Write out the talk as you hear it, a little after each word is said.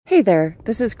Hey there,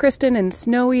 this is Kristen in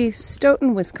snowy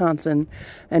Stoughton, Wisconsin,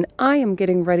 and I am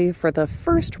getting ready for the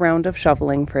first round of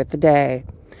shoveling for the day.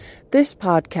 This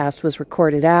podcast was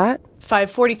recorded at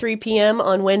 5:43 p.m.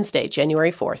 on Wednesday,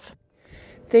 January 4th.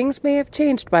 Things may have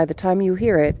changed by the time you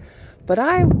hear it, but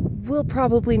I will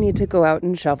probably need to go out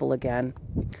and shovel again.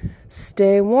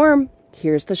 Stay warm.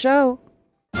 Here's the show.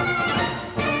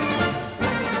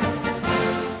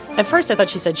 At first, I thought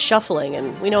she said shuffling,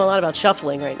 and we know a lot about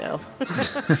shuffling right now.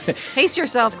 Pace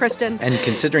yourself, Kristen. And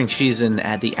considering she's in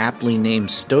the aptly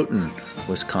named Stoughton,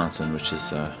 Wisconsin, which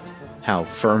is how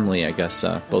firmly, I guess,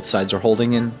 both sides are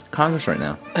holding in Congress right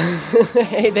now.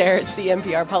 Hey there, it's the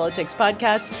NPR Politics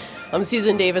Podcast. I'm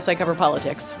Susan Davis, I cover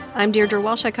politics. I'm Deirdre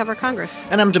Welsh, I cover Congress.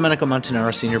 And I'm Domenico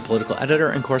Montanaro, senior political editor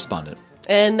and correspondent.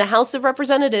 And the House of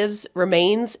Representatives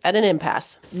remains at an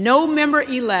impasse. No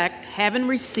member-elect having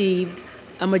received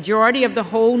a majority of the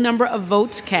whole number of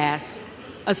votes cast,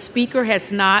 a speaker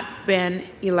has not been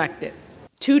elected.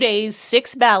 2 days,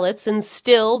 6 ballots, and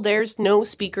still there's no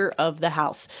Speaker of the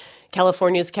House.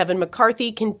 California's Kevin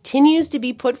McCarthy continues to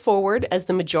be put forward as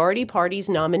the majority party's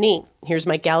nominee. Here's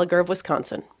Mike Gallagher of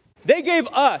Wisconsin. They gave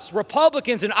us,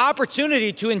 Republicans, an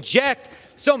opportunity to inject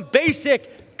some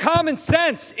basic common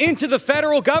sense into the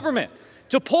federal government,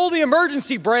 to pull the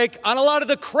emergency brake on a lot of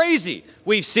the crazy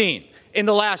we've seen in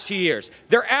the last few years.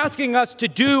 They're asking us to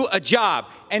do a job,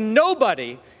 and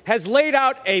nobody has laid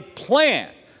out a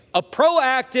plan, a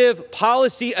proactive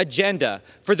policy agenda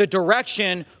for the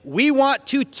direction we want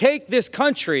to take this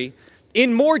country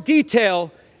in more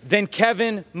detail than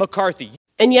Kevin McCarthy.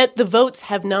 And yet the votes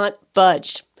have not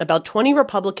budged. About 20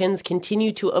 Republicans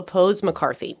continue to oppose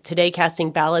McCarthy, today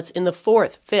casting ballots in the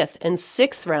 4th, 5th, and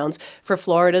 6th rounds for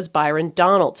Florida's Byron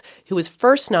Donalds, who was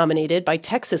first nominated by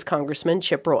Texas Congressman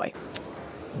Chip Roy.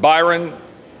 Byron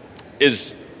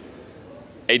is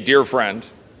a dear friend,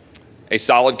 a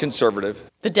solid conservative.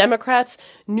 The Democrats,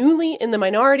 newly in the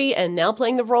minority and now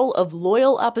playing the role of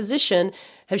loyal opposition,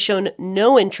 have shown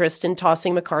no interest in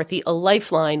tossing McCarthy a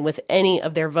lifeline with any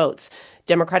of their votes.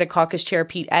 Democratic Caucus Chair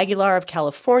Pete Aguilar of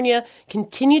California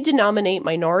continued to nominate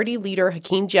Minority Leader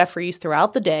Hakeem Jeffries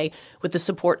throughout the day with the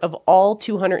support of all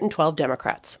 212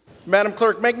 Democrats. Madam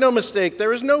Clerk, make no mistake,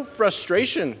 there is no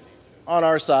frustration on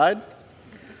our side.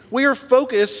 We are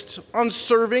focused on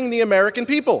serving the American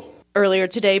people. Earlier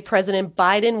today, President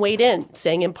Biden weighed in,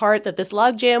 saying in part that this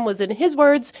logjam was, in his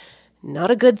words, not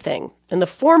a good thing. And the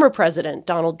former president,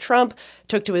 Donald Trump,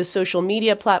 took to his social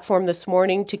media platform this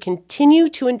morning to continue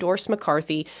to endorse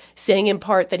McCarthy, saying in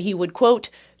part that he would, quote,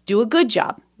 do a good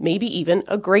job, maybe even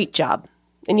a great job.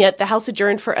 And yet the House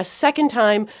adjourned for a second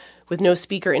time with no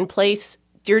speaker in place.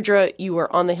 Deirdre, you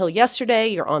were on the Hill yesterday.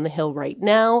 You're on the Hill right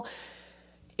now.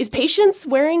 Is patience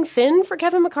wearing thin for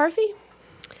Kevin McCarthy?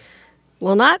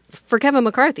 Well, not for Kevin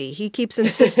McCarthy. He keeps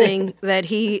insisting that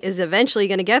he is eventually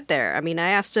going to get there. I mean, I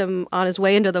asked him on his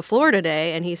way into the floor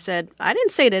today, and he said, I didn't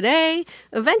say today.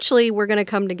 Eventually, we're going to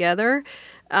come together.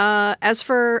 As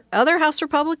for other House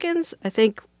Republicans, I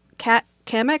think Kat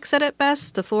Kamek said it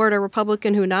best, the Florida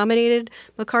Republican who nominated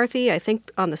McCarthy, I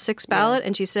think on the 6th ballot.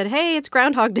 And she said, hey, it's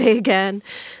Groundhog Day again.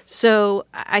 So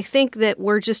I think that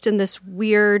we're just in this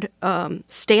weird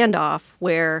standoff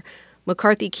where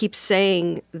McCarthy keeps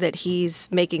saying that he's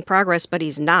making progress, but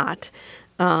he's not.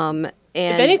 And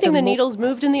if anything, the needle's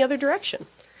moved in the other direction.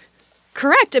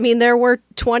 Correct. I mean, there were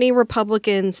 20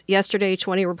 Republicans yesterday,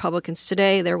 20 Republicans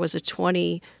today. There was a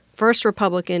 21st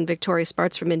Republican, Victoria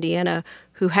Spartz from Indiana,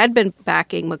 who had been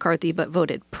backing McCarthy but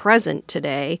voted present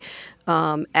today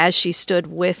as she stood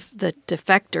with the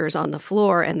defectors on the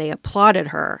floor, and they applauded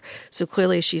her. So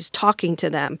clearly she's talking to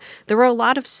them. There were a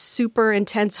lot of super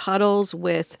intense huddles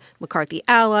with McCarthy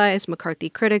allies, McCarthy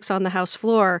critics on the House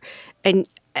floor. And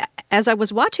as I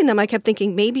was watching them, I kept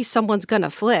thinking maybe someone's going to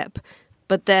flip.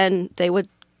 But then they would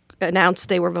announce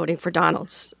they were voting for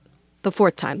Donalds the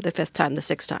 4th time, the 5th time, the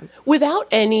 6th time. Without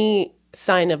any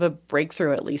sign of a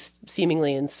breakthrough, at least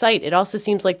seemingly in sight, it also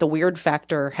seems like the weird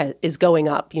factor is going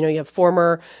up. You know, you have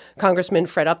former Congressman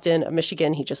Fred Upton of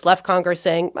Michigan. He just left Congress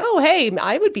saying, oh, hey,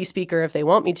 I would be speaker if they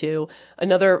want me to.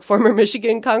 Another former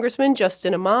Michigan Congressman,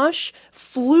 Justin Amash,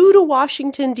 flew to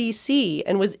Washington, D.C.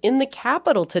 and was in the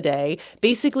Capitol today,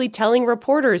 basically telling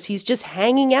reporters he's just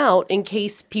hanging out in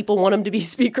case people want him to be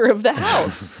Speaker of the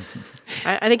House.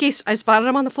 I think I spotted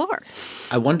him on the floor.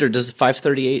 I wonder, does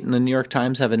 538 in the New York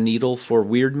Times have a needle for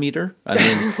weird meter? I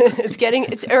mean,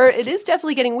 it is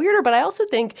definitely getting weirder, but I also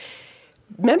think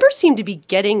members seem to be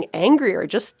getting angrier.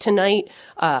 Just tonight,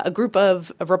 a group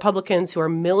of Republicans who are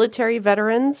military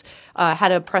veterans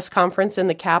had a press conference in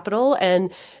the Capitol,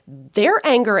 and their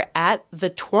anger at the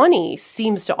 20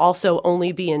 seems to also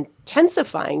only be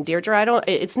intensifying. Deirdre,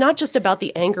 it's not just about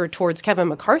the anger towards Kevin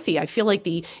McCarthy. I feel like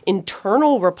the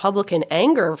internal Republican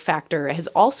anger factor has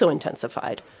also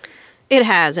intensified. It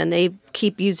has, and they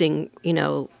keep using,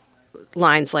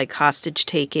 lines like hostage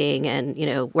taking and,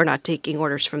 we're not taking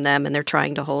orders from them and they're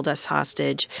trying to hold us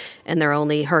hostage and they're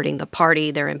only hurting the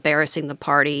party. They're embarrassing the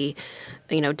party.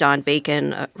 Don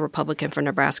Bacon, a Republican from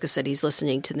Nebraska, said he's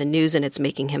listening to the news and it's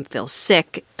making him feel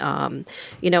sick. In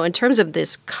terms of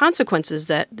this consequences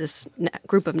that this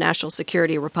group of national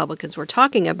security Republicans were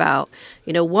talking about,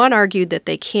 one argued that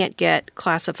they can't get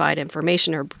classified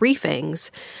information or briefings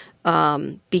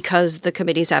because the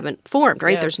committees haven't formed,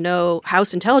 right? Yeah. There's no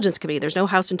House Intelligence Committee. There's no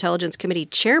House Intelligence Committee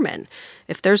chairman.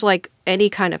 If there's like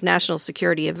any kind of national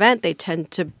security event, they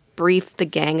tend to brief the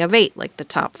Gang of Eight, like the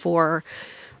top four,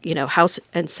 House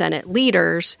and Senate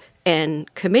leaders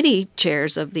and committee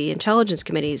chairs of the intelligence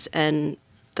committees. And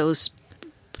those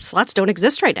slots don't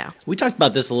exist right now. We talked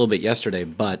about this a little bit yesterday,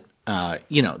 but,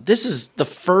 this is the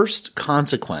first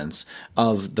consequence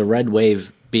of the red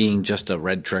wave being just a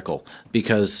red trickle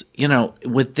because,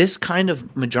 with this kind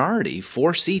of majority,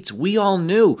 4 seats, we all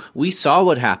knew. We saw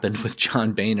what happened with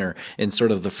John Boehner and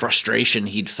sort of the frustration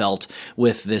he'd felt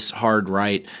with this hard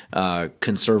right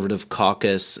conservative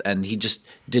caucus, and he just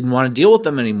didn't want to deal with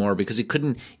them anymore because he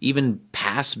couldn't even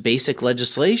pass basic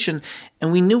legislation.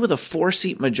 And we knew with a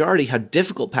 4-seat majority how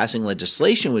difficult passing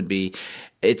legislation would be.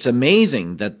 It's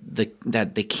amazing that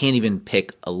they can't even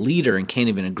pick a leader and can't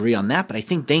even agree on that. But I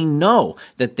think they know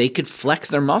that they could flex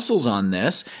their muscles on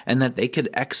this and that they could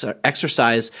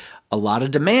exercise a lot of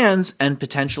demands and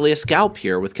potentially a scalp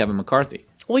here with Kevin McCarthy.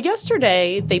 Well,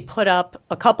 yesterday they put up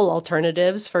a couple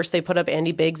alternatives. First, they put up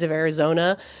Andy Biggs of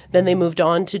Arizona. Then they moved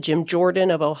on to Jim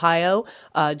Jordan of Ohio.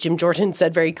 Jim Jordan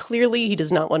said very clearly he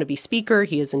does not want to be speaker.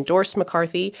 He has endorsed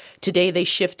McCarthy. Today, they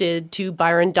shifted to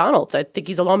Byron Donalds. I think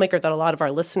he's a lawmaker that a lot of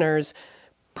our listeners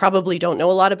probably don't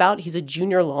know a lot about. He's a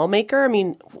junior lawmaker. I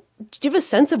mean, do you have a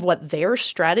sense of what their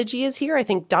strategy is here? I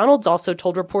think Donalds also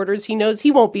told reporters he knows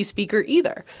he won't be speaker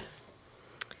either.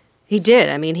 He did.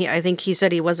 I mean, I think he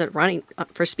said he wasn't running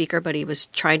for speaker, but he was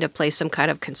trying to play some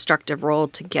kind of constructive role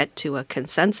to get to a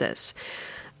consensus.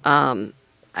 I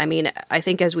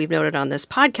think as we've noted on this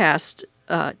podcast,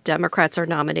 Democrats are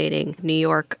nominating New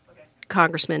York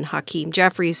Congressman Hakeem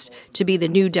Jeffries to be the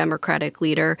new Democratic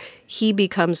leader. He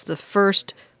becomes the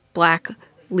first black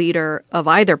leader of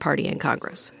either party in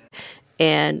Congress.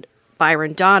 And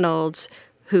Byron Donalds,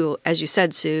 who, as you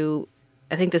said, Sue,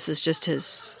 I think this is just his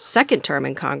second term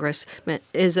in Congress,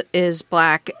 is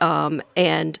black,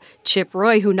 and Chip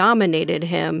Roy, who nominated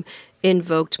him,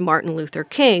 invoked Martin Luther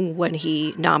King when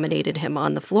he nominated him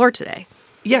on the floor today.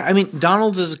 Yeah, I mean,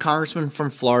 Donalds is a congressman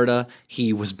from Florida.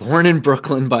 He was born in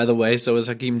Brooklyn, by the way, so is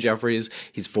Hakeem Jeffries.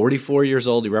 He's 44 years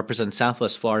old. He represents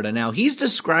Southwest Florida now. He's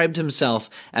described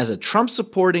himself as a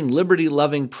Trump-supporting,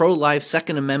 liberty-loving, pro-life,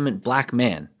 Second Amendment black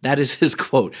man. That is his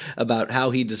quote about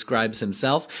how he describes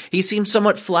himself. He seems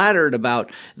somewhat flattered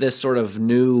about this sort of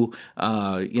new,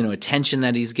 attention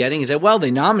that he's getting. He said, well,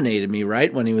 they nominated me,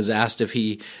 right, when he was asked if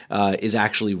he is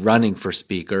actually running for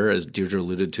speaker, as Deirdre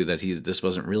alluded to, that this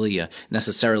wasn't really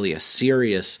necessarily a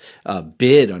serious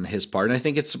bid on his part. And I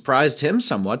think it surprised him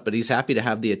somewhat, but he's happy to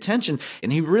have the attention.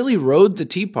 And he really rode the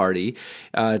Tea Party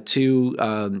to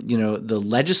the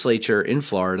legislature in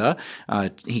Florida.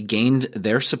 He gained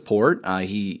their support.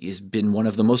 He has been one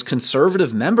of the most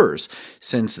conservative members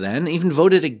since then, even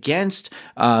voted against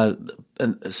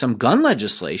some gun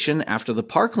legislation after the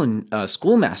Parkland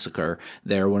school massacre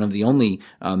there, one of the only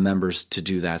members to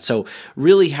do that. So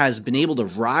really has been able to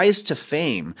rise to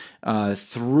fame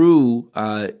through,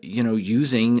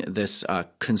 using this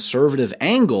conservative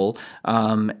angle,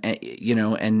 and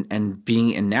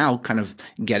now kind of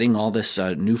getting all this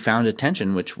newfound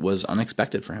attention, which was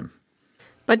unexpected for him.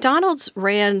 But Donalds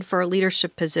ran for a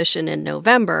leadership position in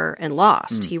November and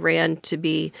lost. He ran to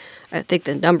be, I think,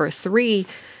 the number 3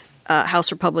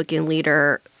 House Republican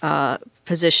leader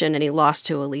position, and he lost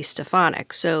to Elise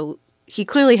Stefanik. So he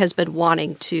clearly has been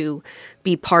wanting to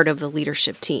be part of the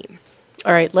leadership team.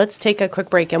 All right, let's take a quick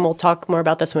break, and we'll talk more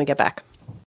about this when we get back.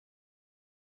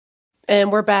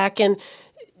 And we're back. And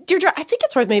Deirdre, I think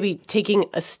it's worth maybe taking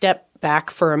a step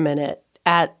back for a minute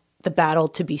at the battle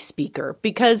to be Speaker,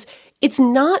 because it's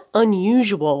not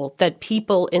unusual that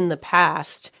people in the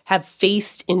past have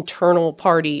faced internal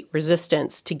party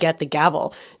resistance to get the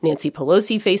gavel. Nancy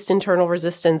Pelosi faced internal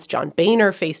resistance. John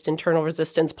Boehner faced internal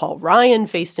resistance. Paul Ryan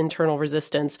faced internal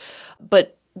resistance.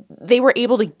 But they were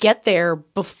able to get there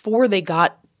before they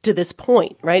got to this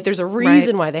point, right? There's a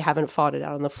reason why they haven't fought it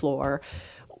out on the floor.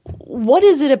 What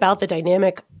is it about the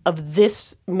dynamic of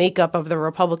this makeup of the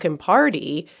Republican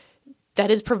Party that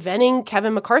is preventing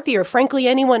Kevin McCarthy or, frankly,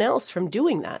 anyone else from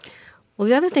doing that? Well,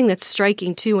 the other thing that's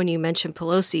striking, too, when you mention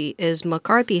Pelosi is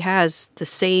McCarthy has the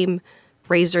same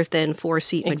razor-thin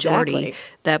 4-seat majority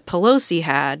that Pelosi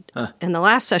had in the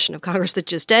last session of Congress that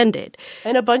just ended.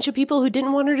 And a bunch of people who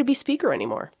didn't want her to be Speaker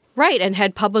anymore. Right, and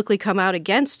had publicly come out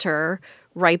against her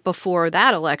right before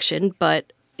that election.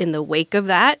 But in the wake of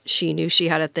that, she knew she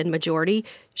had a thin majority.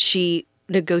 She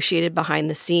negotiated behind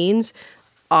the scenes,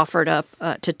 offered up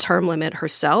to term limit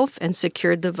herself, and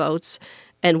secured the votes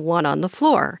and won on the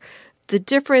floor. The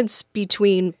difference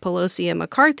between Pelosi and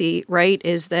McCarthy, right,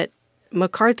 is that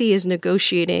McCarthy is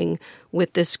negotiating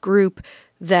with this group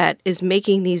that is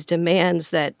making these demands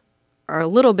that are a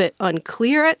little bit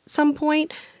unclear at some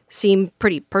point, seem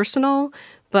pretty personal,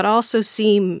 but also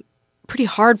seem pretty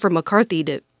hard for McCarthy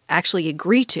to actually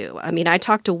agree to. I mean, I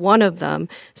talked to one of them,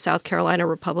 South Carolina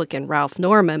Republican Ralph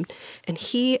Norman, and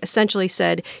he essentially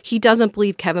said he doesn't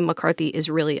believe Kevin McCarthy is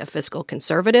really a fiscal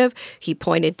conservative. He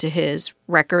pointed to his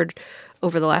record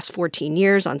over the last 14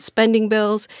 years on spending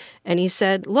bills, and he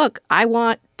said, look, I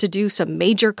want to do some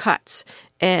major cuts,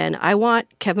 and I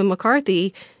want Kevin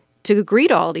McCarthy to agree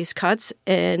to all these cuts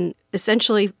and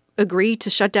essentially agree to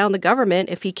shut down the government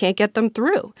if he can't get them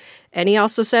through. And he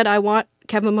also said, I want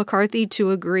Kevin McCarthy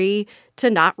to agree to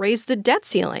not raise the debt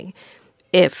ceiling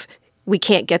if we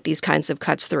can't get these kinds of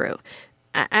cuts through.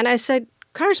 And I said,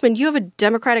 Congressman, you have a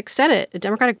Democratic Senate, a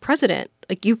Democratic president.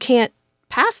 Like, you can't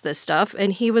pass this stuff.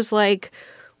 And he was like,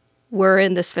 we're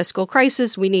in this fiscal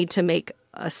crisis. We need to make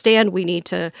a stand. We need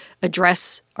to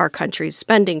address our country's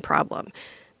spending problem.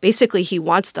 Basically, he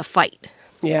wants the fight.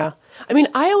 Yeah. I mean,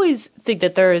 I always think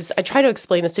that I try to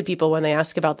explain this to people when they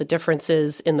ask about the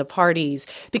differences in the parties,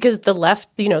 because the left,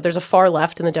 there's a far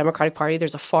left in the Democratic Party,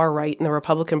 there's a far right in the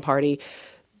Republican Party,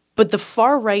 but the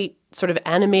far right sort of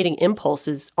animating impulse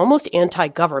is almost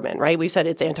anti-government, right? We've said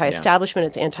it's anti-establishment,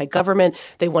 It's anti-government.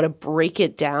 They want to break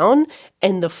it down.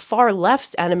 And the far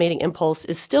left's animating impulse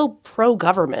is still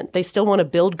pro-government. They still want to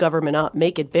build government up,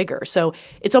 make it bigger. So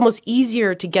it's almost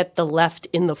easier to get the left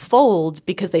in the fold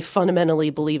because they fundamentally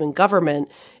believe in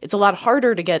government. It's a lot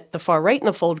harder to get the far right in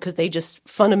the fold because they just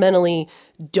fundamentally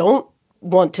don't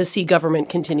want to see government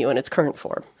continue in its current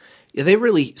form. They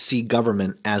really see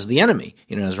government as the enemy,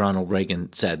 as Ronald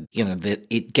Reagan said, that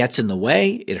it gets in the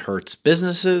way, it hurts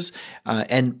businesses,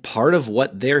 and part of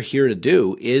what they're here to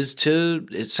do is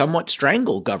to somewhat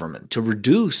strangle government, to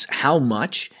reduce how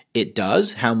much it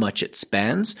does, how much it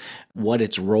spends, what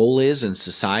its role is in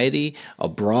society,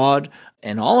 abroad,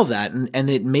 and all of that. And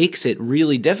it makes it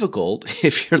really difficult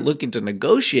if you're looking to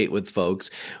negotiate with folks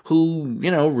who,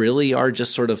 really are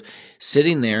just sort of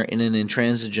sitting there in an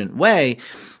intransigent way.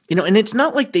 And it's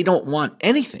not like they don't want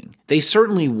anything. They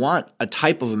certainly want a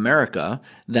type of America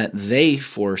that they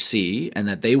foresee and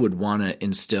that they would want to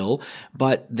instill,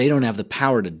 but they don't have the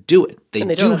power to do it.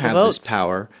 They do have this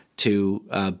power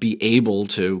to be able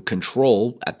to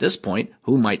control, at this point,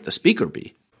 who might the speaker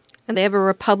be. And they have a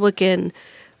Republican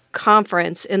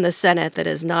conference in the Senate that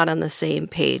is not on the same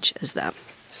page as them.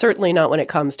 Certainly not when it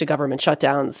comes to government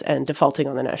shutdowns and defaulting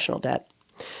on the national debt.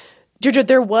 Deirdre,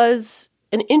 there was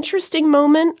an interesting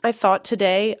moment, I thought,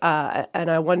 today, and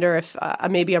I wonder if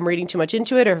maybe I'm reading too much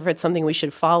into it or if it's something we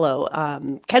should follow.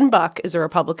 Ken Buck is a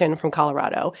Republican from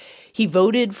Colorado. He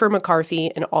voted for McCarthy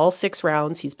in all 6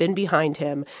 rounds. He's been behind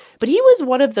him. But he was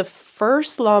one of the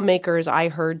first lawmakers I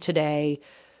heard today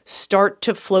start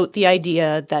to float the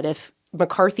idea that if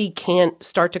McCarthy can't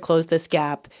start to close this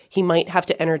gap, he might have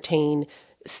to entertain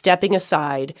stepping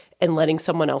aside and letting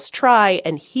someone else try.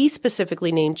 And he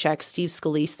specifically name-checked Steve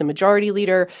Scalise, the majority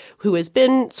leader, who has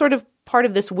been sort of part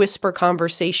of this whisper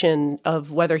conversation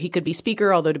of whether he could be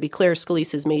speaker, although to be clear,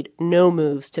 Scalise has made no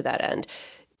moves to that end.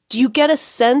 Do you get a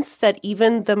sense that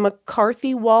even the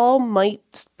McCarthy wall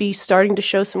might be starting to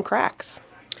show some cracks?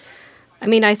 I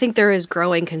mean, I think there is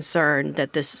growing concern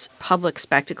that this public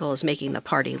spectacle is making the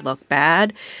party look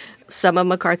bad. Some of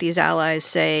McCarthy's allies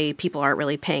say people aren't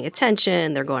really paying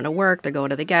attention. They're going to work. They're going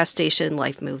to the gas station.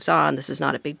 Life moves on. This is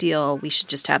not a big deal. We should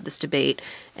just have this debate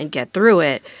and get through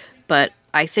it. But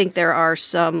I think there are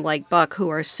some like Buck who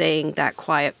are saying that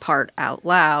quiet part out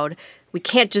loud. We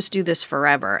can't just do this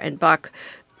forever. And Buck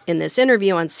in this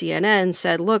interview on CNN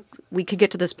said, look, we could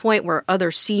get to this point where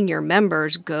other senior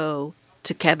members go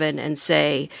to Kevin and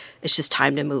say, it's just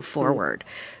time to move forward.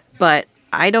 But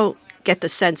I don't get the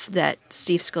sense that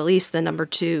Steve Scalise, the number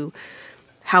 2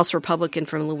 House Republican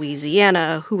from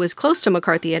Louisiana, who was close to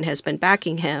McCarthy and has been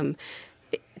backing him,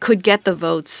 could get the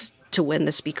votes to win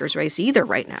the speaker's race either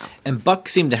right now. And Buck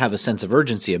seemed to have a sense of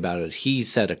urgency about it. He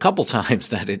said a couple times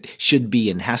that it should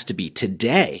be and has to be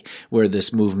today where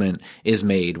this movement is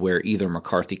made, where either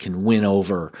McCarthy can win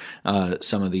over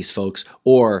some of these folks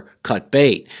or cut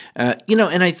bait.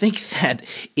 And I think that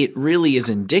it really is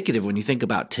indicative when you think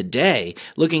about today,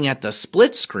 looking at the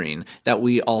split screen that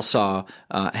we all saw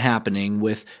happening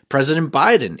with President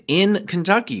Biden in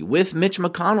Kentucky, with Mitch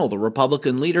McConnell, the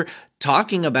Republican leader,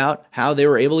 talking about how they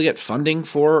were able to get funding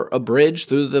for a bridge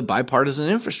through the bipartisan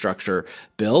infrastructure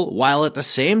bill, while at the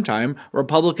same time,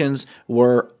 Republicans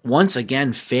were once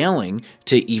again failing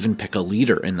to even pick a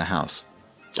leader in the House.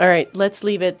 All right, let's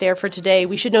leave it there for today.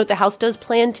 We should note the House does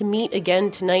plan to meet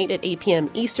again tonight at 8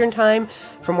 p.m. Eastern Time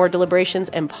for more deliberations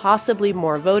and possibly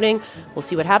more voting. We'll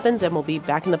see what happens, and we'll be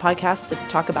back in the podcast to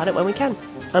talk about it when we can.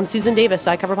 I'm Susan Davis.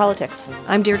 I cover politics.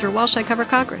 I'm Deirdre Walsh. I cover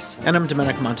Congress. And I'm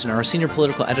Domenic Montanaro, senior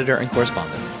political editor and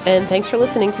correspondent. And thanks for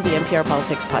listening to the NPR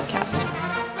Politics Podcast.